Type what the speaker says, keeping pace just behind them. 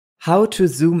How to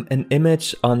zoom an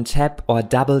image on tap or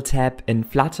double tap in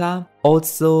Flutter.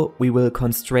 Also, we will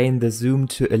constrain the zoom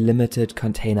to a limited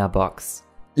container box.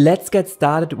 Let's get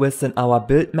started with our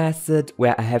build method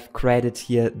where I have created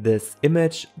here this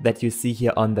image that you see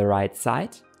here on the right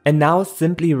side. And now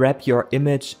simply wrap your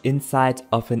image inside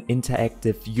of an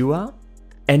interactive viewer.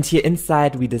 And here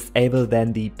inside we disable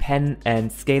then the pen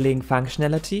and scaling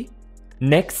functionality.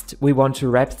 Next, we want to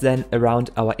wrap then around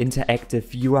our interactive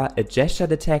viewer a gesture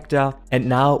detector, and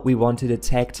now we want to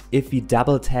detect if we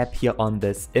double tap here on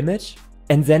this image.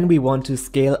 And then we want to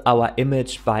scale our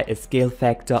image by a scale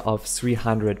factor of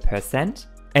 300%.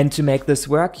 And to make this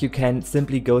work, you can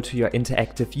simply go to your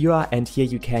interactive viewer, and here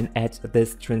you can add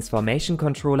this transformation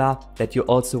controller that you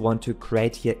also want to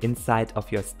create here inside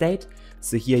of your state.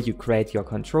 So here you create your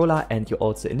controller and you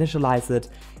also initialize it.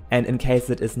 And in case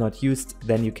it is not used,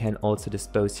 then you can also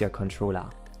dispose your controller.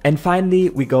 And finally,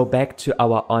 we go back to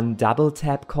our on double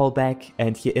tap callback,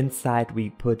 and here inside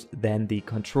we put then the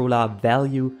controller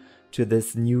value to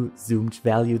this new zoomed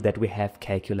value that we have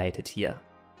calculated here.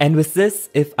 And with this,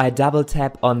 if I double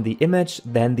tap on the image,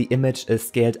 then the image is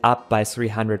scaled up by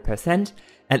 300%.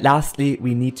 And lastly,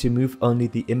 we need to move only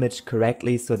the image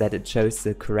correctly so that it shows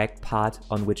the correct part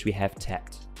on which we have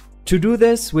tapped. To do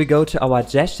this, we go to our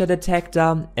gesture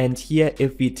detector, and here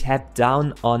if we tap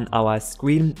down on our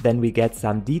screen, then we get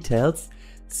some details.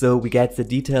 So we get the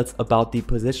details about the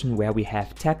position where we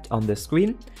have tapped on the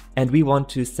screen, and we want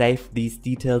to save these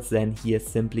details then here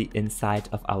simply inside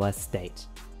of our state.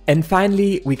 And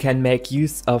finally, we can make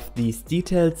use of these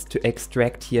details to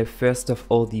extract here first of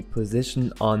all the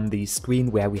position on the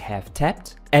screen where we have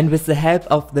tapped. And with the help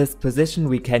of this position,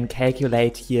 we can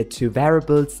calculate here two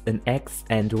variables, an X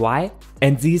and Y.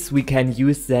 And these we can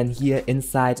use then here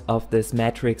inside of this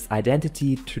matrix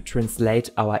identity to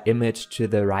translate our image to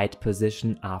the right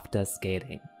position after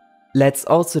scaling. Let's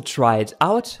also try it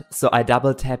out. So I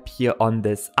double tap here on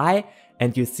this eye,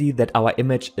 and you see that our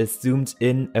image is zoomed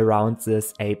in around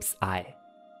this ape's eye.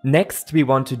 Next, we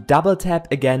want to double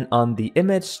tap again on the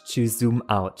image to zoom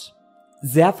out.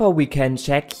 Therefore, we can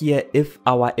check here if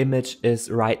our image is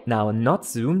right now not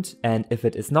zoomed, and if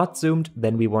it is not zoomed,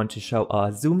 then we want to show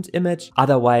our zoomed image.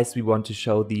 Otherwise, we want to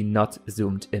show the not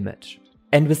zoomed image.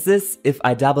 And with this, if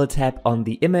I double tap on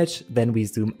the image, then we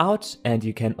zoom out, and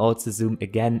you can also zoom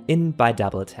again in by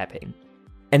double tapping.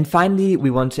 And finally,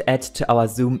 we want to add to our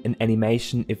zoom an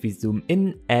animation if we zoom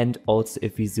in and also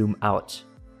if we zoom out.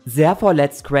 Therefore,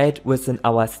 let's create within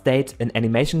our state an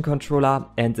animation controller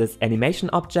and this animation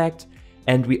object.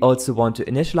 And we also want to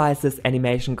initialize this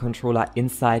animation controller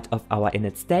inside of our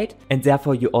init state. And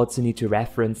therefore, you also need to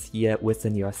reference here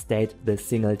within your state the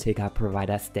single ticker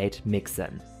provider state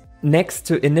mixin. Next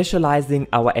to initializing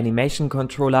our animation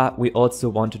controller, we also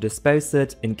want to dispose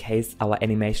it in case our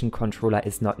animation controller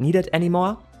is not needed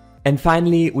anymore. And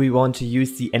finally, we want to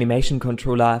use the animation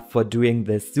controller for doing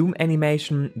the zoom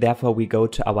animation. Therefore, we go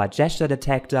to our gesture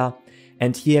detector,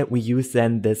 and here we use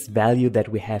then this value that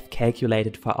we have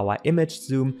calculated for our image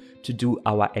zoom to do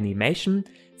our animation.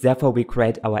 Therefore, we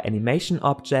create our animation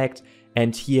object,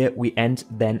 and here we end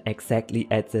then exactly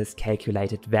at this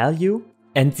calculated value.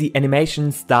 And the animation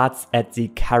starts at the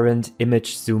current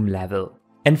image zoom level.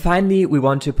 And finally, we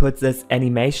want to put this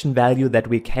animation value that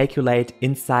we calculate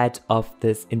inside of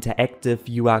this interactive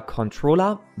viewer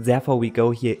controller. Therefore, we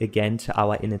go here again to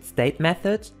our init state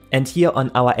method. And here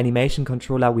on our animation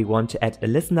controller, we want to add a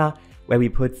listener where we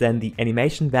put then the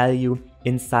animation value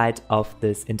inside of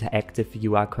this interactive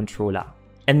viewer controller.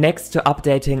 And next to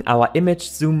updating our image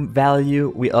zoom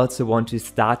value, we also want to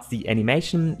start the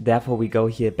animation. Therefore, we go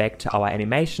here back to our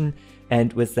animation,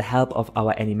 and with the help of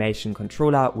our animation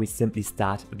controller, we simply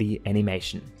start the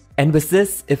animation. And with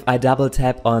this, if I double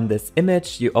tap on this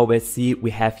image, you always see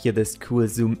we have here this cool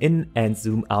zoom in and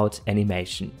zoom out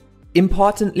animation.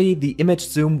 Importantly, the image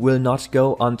zoom will not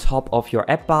go on top of your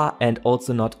app bar and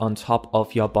also not on top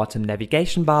of your bottom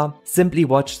navigation bar. Simply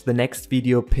watch the next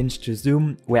video Pinch to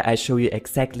Zoom, where I show you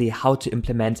exactly how to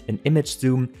implement an image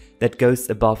zoom that goes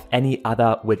above any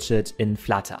other widget in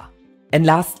Flutter. And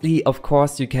lastly, of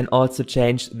course, you can also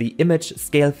change the image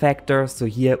scale factor. So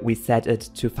here we set it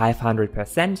to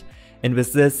 500%. And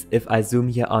with this, if I zoom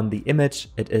here on the image,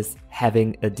 it is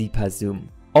having a deeper zoom.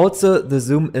 Also, the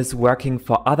zoom is working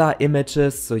for other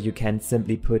images, so you can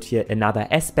simply put here another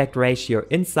aspect ratio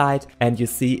inside, and you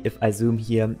see if I zoom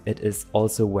here, it is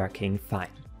also working fine.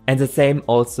 And the same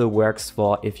also works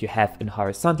for if you have a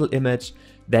horizontal image,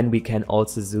 then we can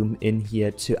also zoom in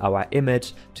here to our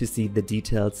image to see the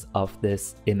details of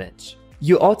this image.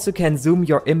 You also can zoom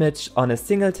your image on a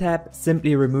single tap.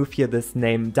 Simply remove here this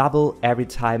name double every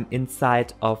time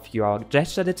inside of your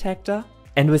gesture detector.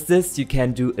 And with this you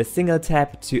can do a single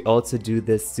tap to also do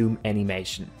this zoom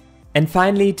animation. And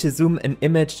finally, to zoom an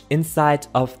image inside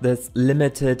of this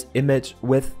limited image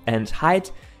width and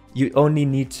height, you only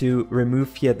need to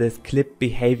remove here this clip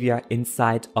behavior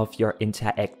inside of your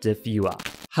interactive viewer.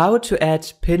 How to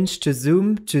add pinch to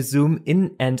zoom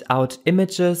in and out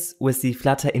images with the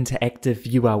Flutter interactive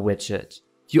viewer widget.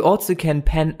 You also can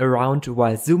pan around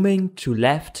while zooming to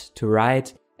left, to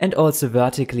right, and also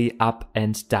vertically up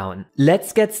and down.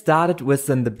 Let's get started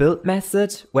within the build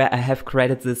method, where I have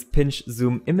created this pinch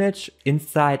zoom image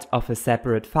inside of a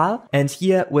separate file. And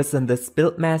here within this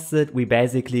build method, we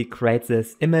basically create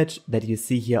this image that you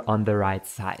see here on the right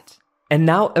side. And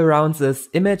now around this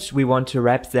image, we want to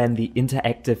wrap then the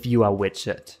interactive viewer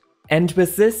widget. And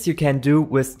with this, you can do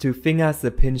with 2 fingers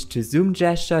the pinch to zoom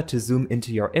gesture to zoom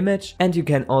into your image. And you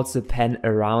can also pan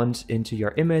around into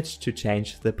your image to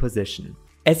change the position.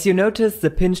 As you notice, the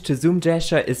pinch to zoom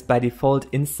gesture is by default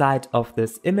inside of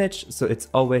this image, so it's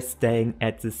always staying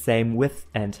at the same width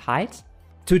and height.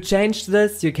 To change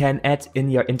this, you can add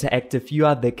in your interactive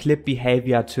viewer the clip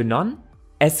behavior to none.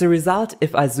 As a result,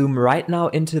 if I zoom right now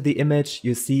into the image,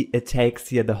 you see it takes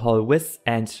here the whole width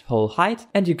and whole height,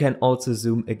 and you can also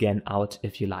zoom again out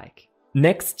if you like.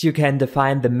 Next, you can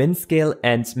define the min scale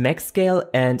and max scale,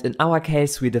 and in our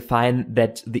case we define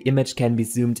that the image can be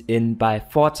zoomed in by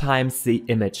 4 times the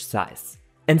image size.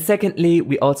 And secondly,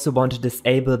 we also want to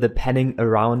disable the panning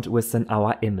around within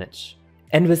our image.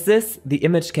 And with this, the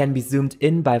image can be zoomed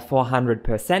in by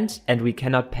 400%, and we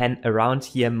cannot pan around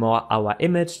here more our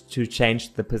image to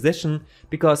change the position,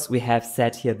 because we have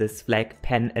set here this flag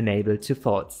pan enable to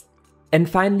false. And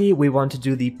finally, we want to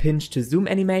do the pinch to zoom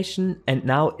animation, and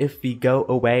now if we go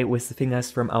away with the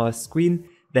fingers from our screen,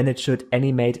 then it should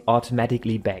animate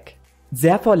automatically back.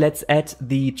 Therefore, let's add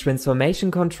the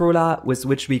transformation controller with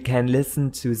which we can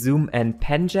listen to zoom and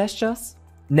pan gestures.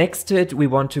 Next to it, we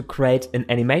want to create an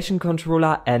animation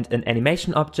controller and an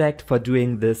animation object for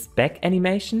doing this back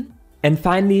animation. And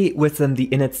finally, within the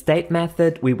initState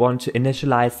method, we want to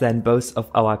initialize then both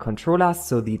of our controllers,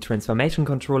 so the transformation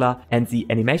controller and the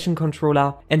animation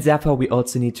controller. And therefore, we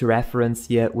also need to reference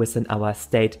here within our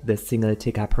state the single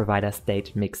ticker provider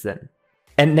state mixin.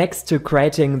 And next to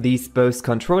creating these both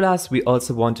controllers, we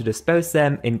also want to dispose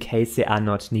them in case they are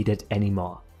not needed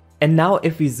anymore. And now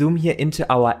if we zoom here into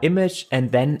our image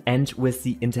and then end with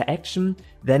the interaction,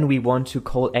 then we want to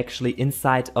call actually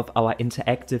inside of our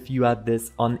interactive viewer this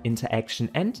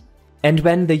onInteractionEnd. And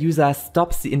when the user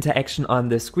stops the interaction on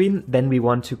the screen, then we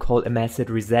want to call a method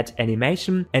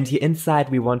resetAnimation. And here inside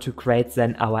we want to create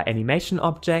then our animation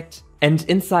object. And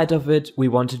inside of it, we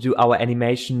want to do our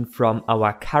animation from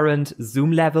our current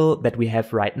zoom level that we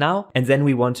have right now. And then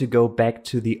we want to go back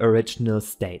to the original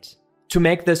state. To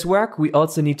make this work, we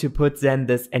also need to put then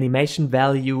this animation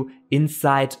value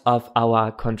inside of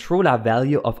our controller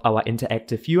value of our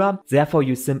interactive viewer. Therefore,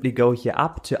 you simply go here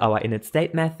up to our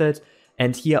initState method,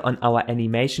 and here on our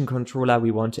animation controller,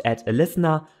 we want to add a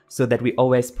listener so that we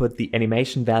always put the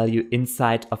animation value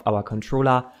inside of our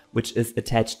controller, which is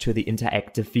attached to the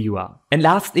interactive viewer. And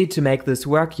lastly, to make this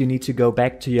work, you need to go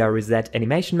back to your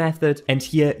resetAnimation method, and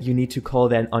here you need to call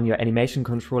then on your animation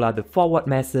controller the forward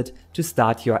method to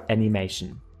start your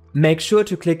animation. Make sure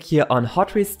to click here on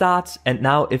hot restart, and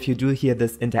now if you do here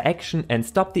this interaction and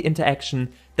stop the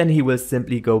interaction, then he will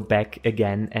simply go back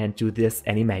again and do this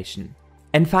animation.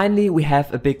 And finally, we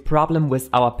have a big problem with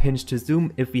our pinch to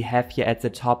zoom if we have here at the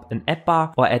top an add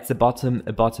bar or at the bottom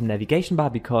a bottom navigation bar,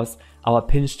 because our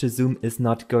pinch to zoom is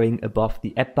not going above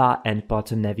the add bar and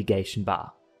bottom navigation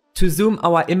bar. To zoom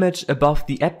our image above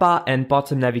the add bar and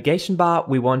bottom navigation bar,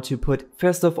 we want to put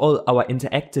first of all our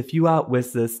interactive viewer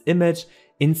with this image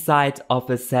inside of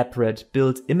a separate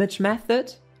build image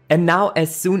method. And now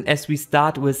as soon as we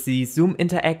start with the zoom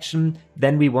interaction,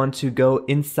 then we want to go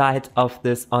inside of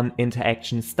this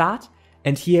onInteractionStart. Start.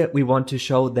 And here we want to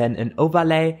show then an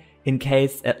overlay in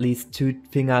case at least 2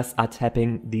 fingers are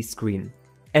tapping the screen.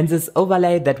 And this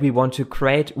overlay that we want to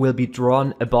create will be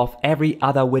drawn above every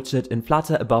other widget in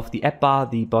Flutter, above the add bar,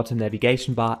 the bottom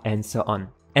navigation bar, and so on.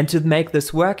 And to make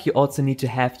this work, you also need to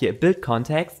have here a build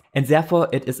context, and therefore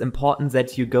it is important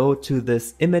that you go to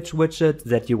this image widget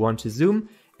that you want to zoom,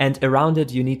 and around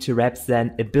it you need to wrap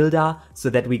then a builder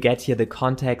so that we get here the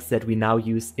context that we now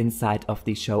use inside of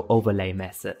the show overlay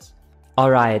method.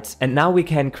 Alright, and now we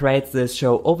can create this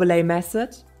show overlay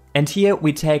method. And here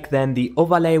we take then the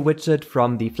overlay widget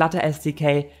from the Flutter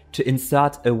SDK to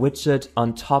insert a widget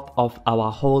on top of our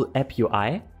whole app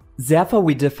UI. Therefore,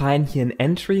 we define here an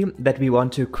entry that we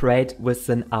want to create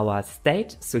within our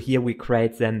state. So here we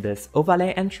create then this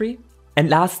overlay entry. And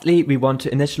lastly, we want to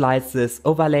initialize this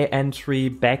overlay entry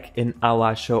back in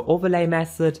our show overlay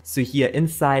method. So here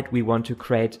inside, we want to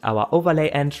create our overlay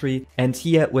entry. And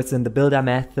here within the builder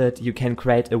method, you can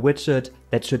create a widget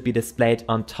that should be displayed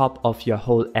on top of your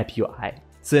whole app UI.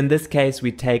 So in this case,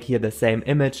 we take here the same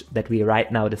image that we right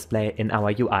now display in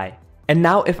our UI. And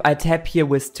now if I tap here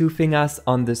with 2 fingers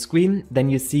on the screen, then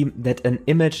you see that an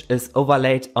image is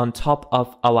overlaid on top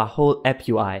of our whole app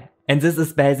UI. And this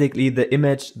is basically the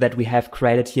image that we have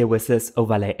created here with this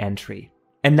overlay entry.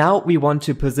 And now we want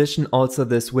to position also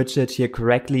this widget here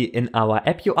correctly in our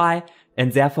app UI.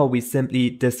 And therefore we simply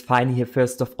define here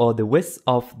first of all the width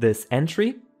of this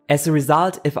entry. As a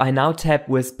result, if I now tap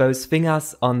with both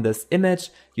fingers on this image,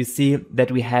 you see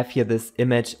that we have here this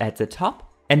image at the top.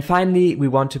 And finally, we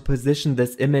want to position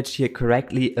this image here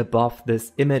correctly above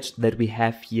this image that we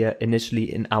have here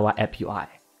initially in our app UI.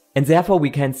 And therefore we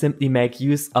can simply make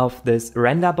use of this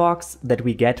render box that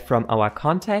we get from our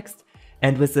context.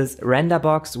 And with this render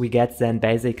box, we get then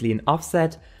basically an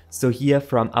offset. So here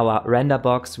from our render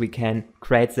box, we can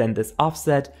create then this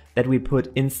offset that we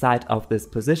put inside of this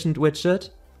positioned widget.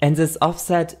 And this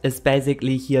offset is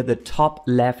basically here the top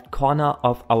left corner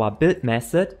of our build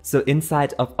method. So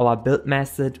inside of our build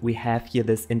method, we have here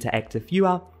this interactive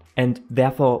viewer. And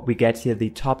therefore we get here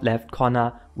the top left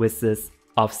corner with this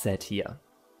offset here.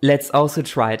 Let's also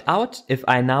try it out. If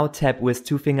I now tap with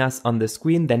 2 fingers on the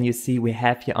screen, then you see we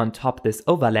have here on top this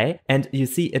overlay, and you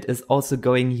see it is also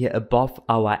going here above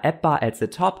our app bar at the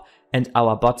top and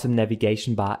our bottom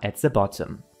navigation bar at the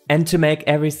bottom. And to make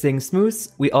everything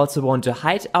smooth, we also want to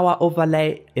hide our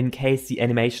overlay in case the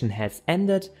animation has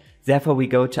ended. Therefore we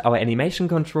go to our animation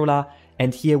controller,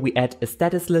 and here we add a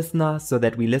status listener so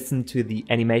that we listen to the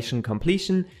animation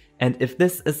completion. And if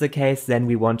this is the case, then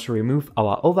we want to remove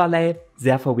our overlay.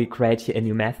 Therefore we create here a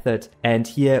new method, and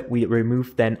here we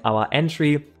remove then our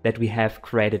entry that we have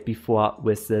created before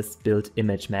with this build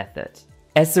image method.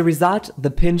 As a result, the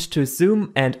pinch to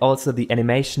zoom and also the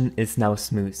animation is now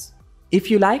smooth. If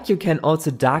you like, you can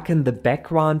also darken the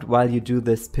background while you do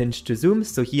this pinch to zoom.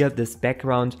 So here this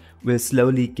background will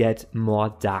slowly get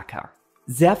more darker.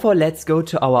 Therefore, let's go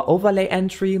to our overlay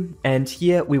entry, and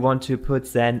here we want to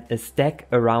put then a stack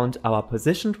around our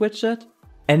positioned widget.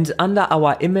 And under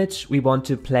our image, we want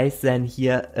to place then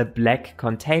here a black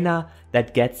container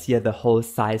that gets here the whole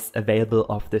size available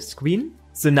of the screen.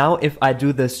 So now if I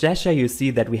do this gesture, you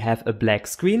see that we have a black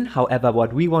screen. However,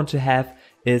 what we want to have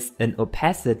is an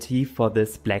opacity for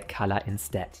this black color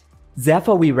instead.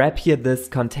 Therefore, we wrap here this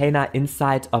container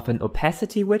inside of an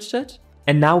opacity widget.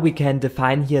 And now we can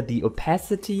define here the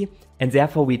opacity, and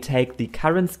therefore we take the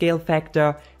current scale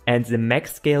factor and the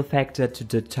max scale factor to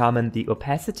determine the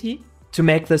opacity. To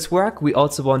make this work, we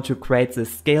also want to create the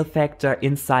scale factor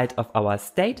inside of our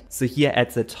state. So here at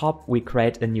the top, we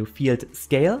create a new field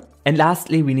scale. And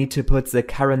lastly, we need to put the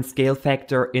current scale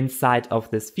factor inside of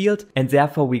this field. And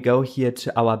therefore we go here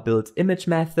to our build image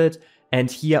method. And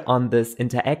here on this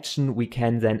interaction, we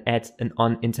can then add an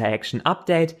on interaction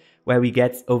update, where we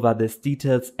get over this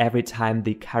details every time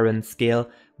the current scale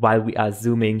while we are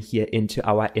zooming here into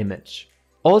our image.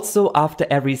 Also, after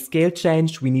every scale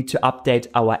change, we need to update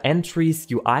our entries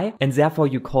UI, and therefore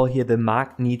you call here the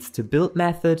mark needs to build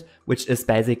method, which is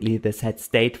basically the set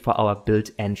state for our build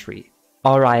entry.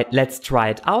 Alright, let's try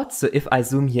it out. So if I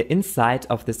zoom here inside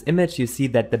of this image, you see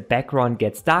that the background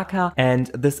gets darker, and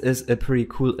this is a pretty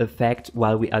cool effect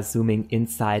while we are zooming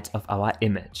inside of our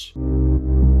image.